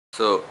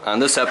So on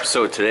this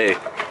episode today,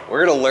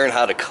 we're going to learn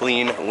how to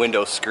clean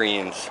window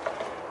screens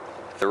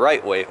the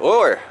right way.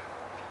 Or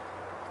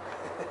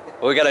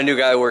we got a new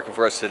guy working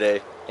for us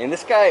today, and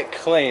this guy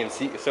claims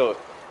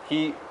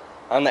he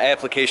on the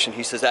application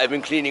he says, I've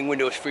been cleaning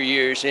windows for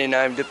years and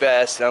I'm the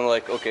best. And I'm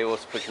like, okay, well,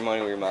 let's put your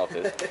money where your mouth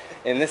is.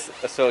 And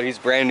so he's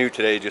brand new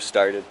today, just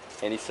started,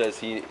 and he says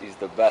he's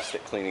the best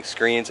at cleaning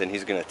screens and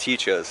he's going to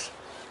teach us.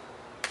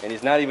 And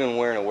he's not even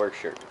wearing a work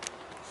shirt.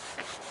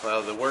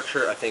 Well, the work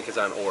shirt I think is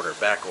on order,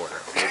 back order,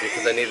 maybe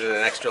because I needed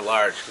an extra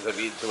large because I've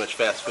eaten too much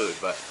fast food.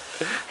 But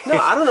no,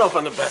 I don't know if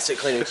I'm the best at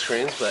cleaning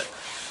screens, but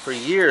for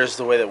years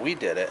the way that we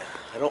did it,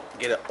 I don't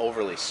get it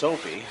overly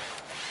soapy.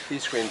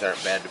 These screens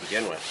aren't bad to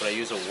begin with, but I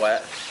use a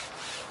wet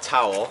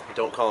towel.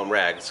 Don't call them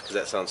rags because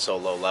that sounds so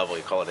low level.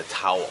 You call it a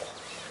towel.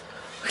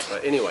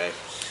 But anyway,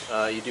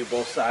 you do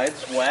both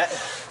sides wet,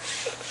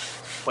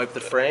 wipe the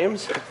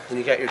frames, and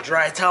you got your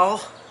dry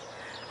towel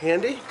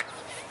handy.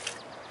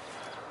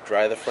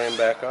 Dry the frame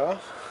back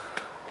off.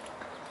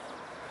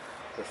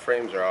 The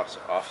frames are also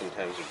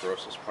oftentimes the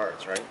grossest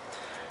parts, right?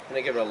 And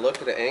I give it a look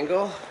at the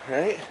angle,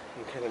 right?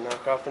 And kind of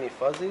knock off any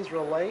fuzzies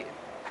real light,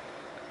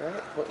 right?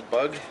 What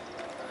bug?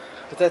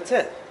 But that's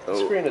it. The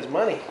screen is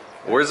money.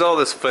 Where's all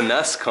this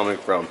finesse coming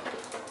from?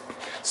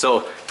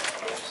 So,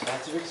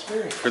 lots of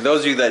experience. For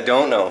those of you that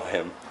don't know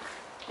him,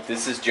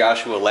 this is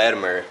Joshua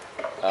Latimer,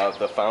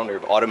 the founder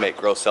of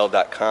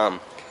AutomateGrowSell.com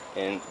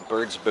and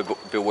Birds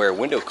Beware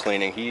Window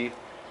Cleaning. He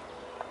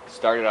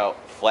started out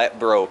flat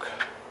broke,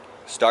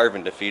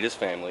 starving to feed his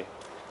family.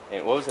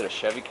 And what was it, a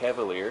Chevy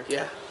Cavalier?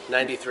 Yeah,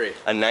 93.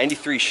 A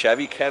 93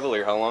 Chevy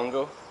Cavalier, how long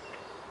ago?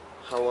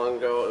 How long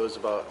ago? It was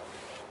about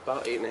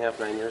 8.5,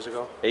 9 years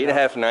ago.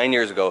 8.5, 9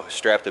 years ago,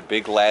 strapped a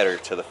big ladder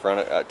to the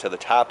front, to the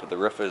top of the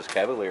roof of his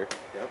Cavalier.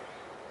 Yep.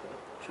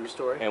 True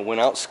story. And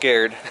went out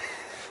scared.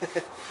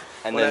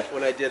 And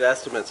when I did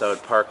estimates, I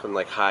would park and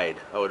like hide.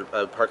 I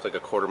would park like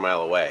a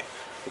quarter-mile away.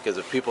 Because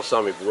if people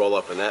saw me roll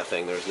up in that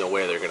thing, there's no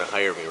way they're going to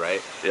hire me,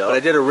 right? Yep. But I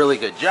did a really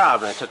good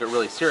job, and I took it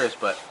really serious,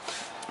 but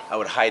I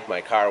would hide my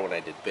car when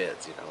I did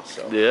bids, you know,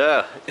 so.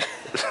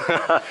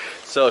 Yeah.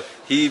 So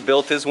he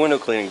built his window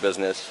cleaning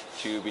business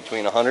to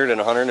between $100,000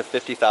 and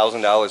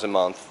 $150,000 a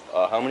month.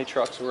 How many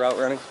trucks were out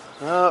running?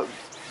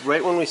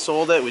 Right when we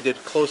sold it, we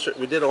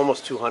did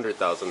almost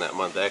 200,000 that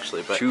month,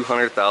 actually. But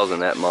 200,000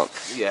 that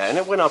month. Yeah, and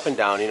it went up and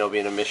down, you know,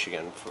 being in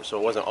Michigan, so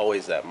it wasn't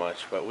always that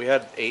much. But we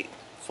had 8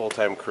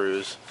 full-time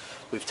crews.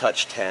 We've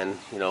touched 10,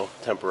 you know,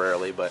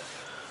 temporarily, but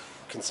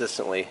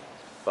consistently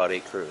about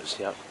 8 crews,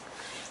 yep.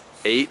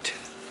 8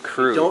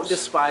 crews. Don't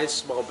despise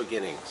small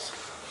beginnings.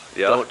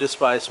 Yeah. Don't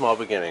despise small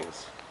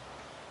beginnings.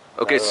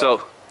 Okay,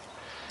 so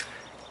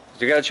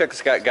you gotta check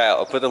this guy out.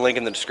 I'll put the link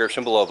in the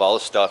description below of all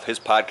his stuff. His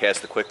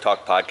podcast, the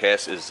Quiktalk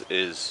podcast,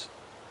 is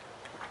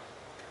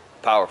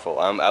powerful.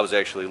 I was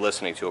actually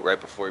listening to it right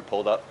before he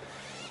pulled up.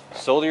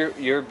 Sold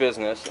your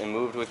business and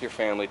moved with your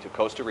family to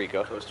Costa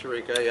Rica. Costa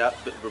Rica, yeah.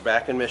 We're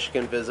back in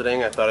Michigan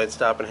visiting. I thought I'd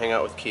stop and hang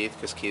out with Keith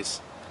because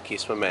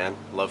Keith's my man.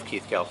 Love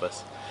Keith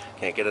Kalfas.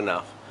 Can't get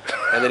enough.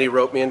 And then he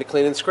roped me into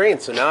cleaning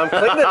screens, so now I'm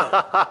cleaning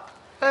them.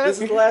 This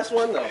is the last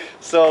one though.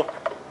 So,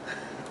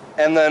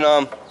 and then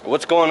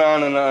what's going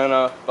on in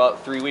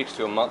about 3 weeks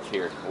to a month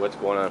here? What's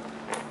going on?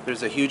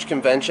 There's a huge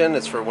convention.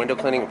 It's for window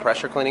cleaning and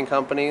pressure cleaning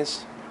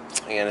companies,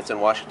 and it's in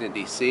Washington,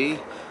 D.C.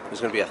 There's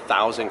going to be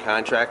 1,000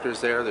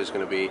 contractors there. There's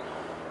going to be,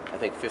 I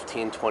think,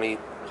 15, 20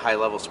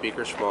 high-level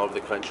speakers from all over the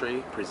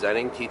country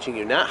presenting, teaching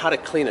you not how to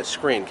clean a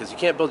screen, because you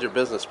can't build your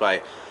business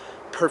by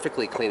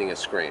perfectly cleaning a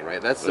screen,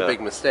 right? That's the big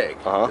mistake.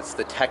 It's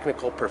the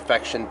technical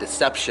perfection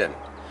deception.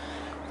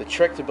 The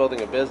trick to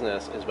building a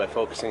business is by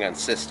focusing on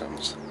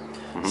systems.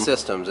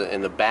 Systems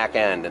in the back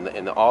end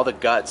and all the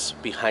guts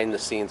behind the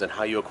scenes and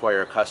how you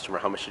acquire a customer.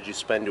 How much did you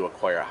spend to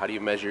acquire? How do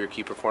you measure your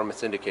key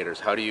performance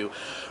indicators? How do you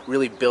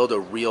really build a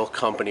real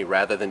company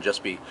rather than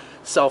just be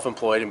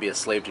self-employed and be a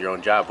slave to your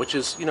own job, which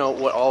is, you know,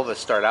 what all of us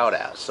start out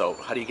as. So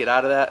how do you get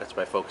out of that? It's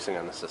by focusing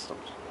on the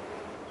systems.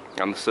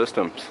 On the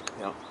systems.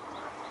 Yeah.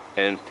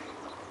 And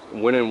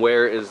when and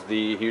where is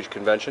the huge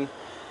convention?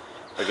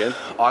 Again?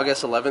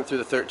 August 11th through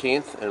the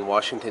 13th in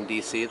Washington,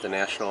 D.C. at the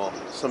National,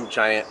 some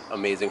giant,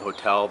 amazing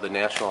hotel, the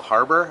National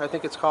Harbor, I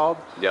think it's called.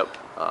 Yep.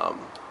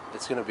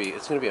 It's gonna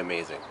be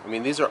amazing. I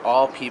mean, these are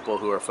all people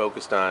who are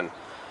focused on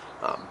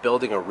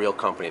building a real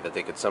company that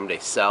they could someday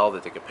sell,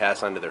 that they could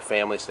pass on to their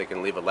families, so they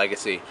can leave a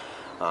legacy.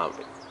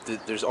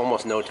 There's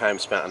almost no time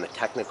spent on the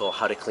technical,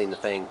 how to clean the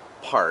thing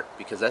part,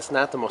 because that's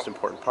not the most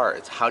important part.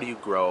 It's how do you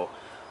grow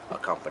a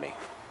company.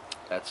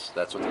 That's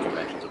what the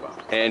convention's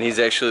about. And he's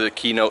actually the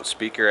keynote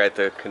speaker at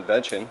the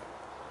convention.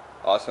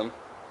 Awesome.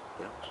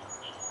 Yeah.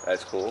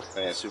 That's cool.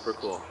 It's super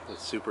cool.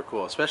 It's super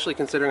cool, especially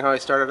considering how I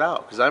started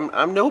out. Because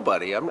I'm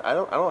nobody. I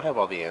don't have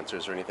all the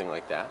answers or anything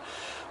like that.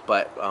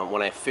 But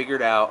when I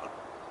figured out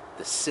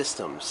the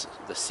systems,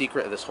 the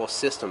secret of this whole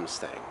systems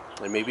thing,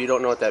 and maybe you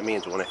don't know what that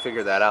means, but when I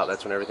figured that out,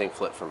 that's when everything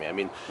flipped for me. I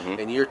mean,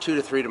 in year 2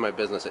 to 3 to my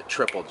business, it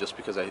tripled just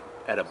because I,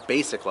 at a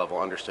basic level,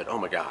 understood. Oh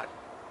my God.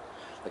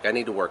 Like I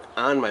need to work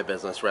on my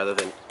business rather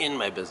than in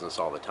my business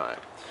all the time.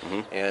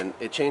 And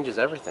it changes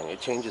everything. It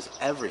changes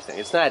everything.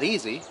 It's not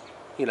easy,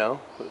 you know.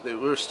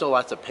 There's still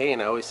lots of pain.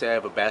 I always say I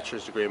have a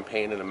bachelor's degree in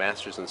pain and a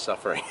master's in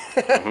suffering.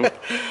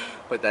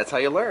 But that's how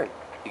you learn.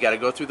 You got to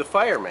go through the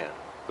fire, man.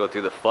 Go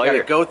through the You fire. got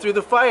to go through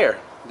the fire.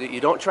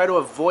 You don't try to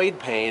avoid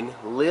pain.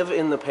 Live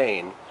in the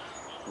pain.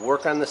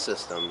 Work on the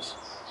systems,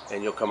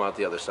 and you'll come out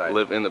the other side.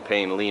 Live in the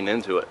pain, lean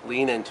into it.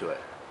 Lean into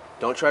it.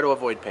 Don't try to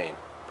avoid pain.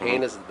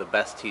 Pain is the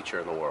best teacher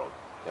in the world.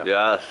 Yep.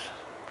 Yes.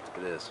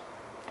 It is.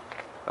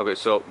 Okay,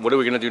 so what are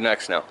we gonna do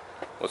next now?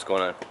 What's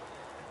going on?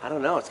 I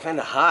don't know. It's kind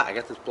of hot. I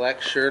got this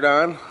black shirt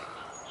on.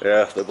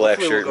 Yeah, the black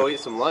Hopefully shirt. We'll go eat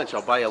some lunch.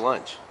 I'll buy you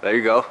lunch. There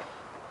you go.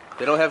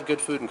 They don't have good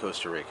food in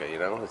Costa Rica, you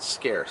know? It's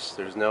scarce.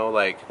 There's no,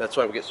 like, that's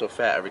why I get so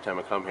fat every time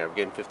I come here. I'm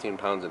getting 15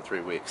 pounds in 3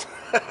 weeks.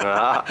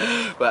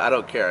 Ah. But I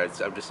don't care.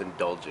 I'm just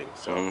indulging.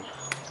 So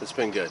it's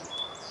been good.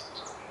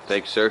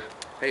 Thank you, sir.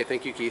 Hey,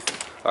 thank you,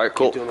 Keith. All right,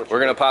 cool. Keep doing what We're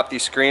you're gonna pop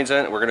these screens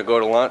in. We're gonna go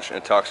to lunch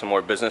and talk some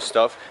more business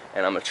stuff.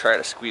 And I'm gonna try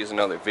to squeeze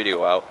another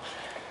video out.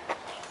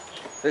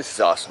 This is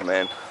awesome,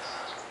 man.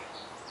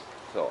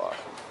 So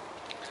awesome.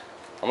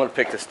 I'm gonna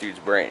pick this dude's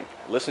brain.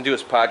 Listen to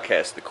his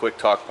podcast, the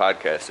Quiktalk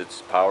podcast.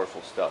 It's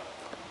powerful stuff.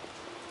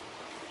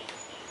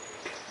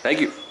 Thank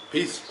you.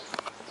 Peace.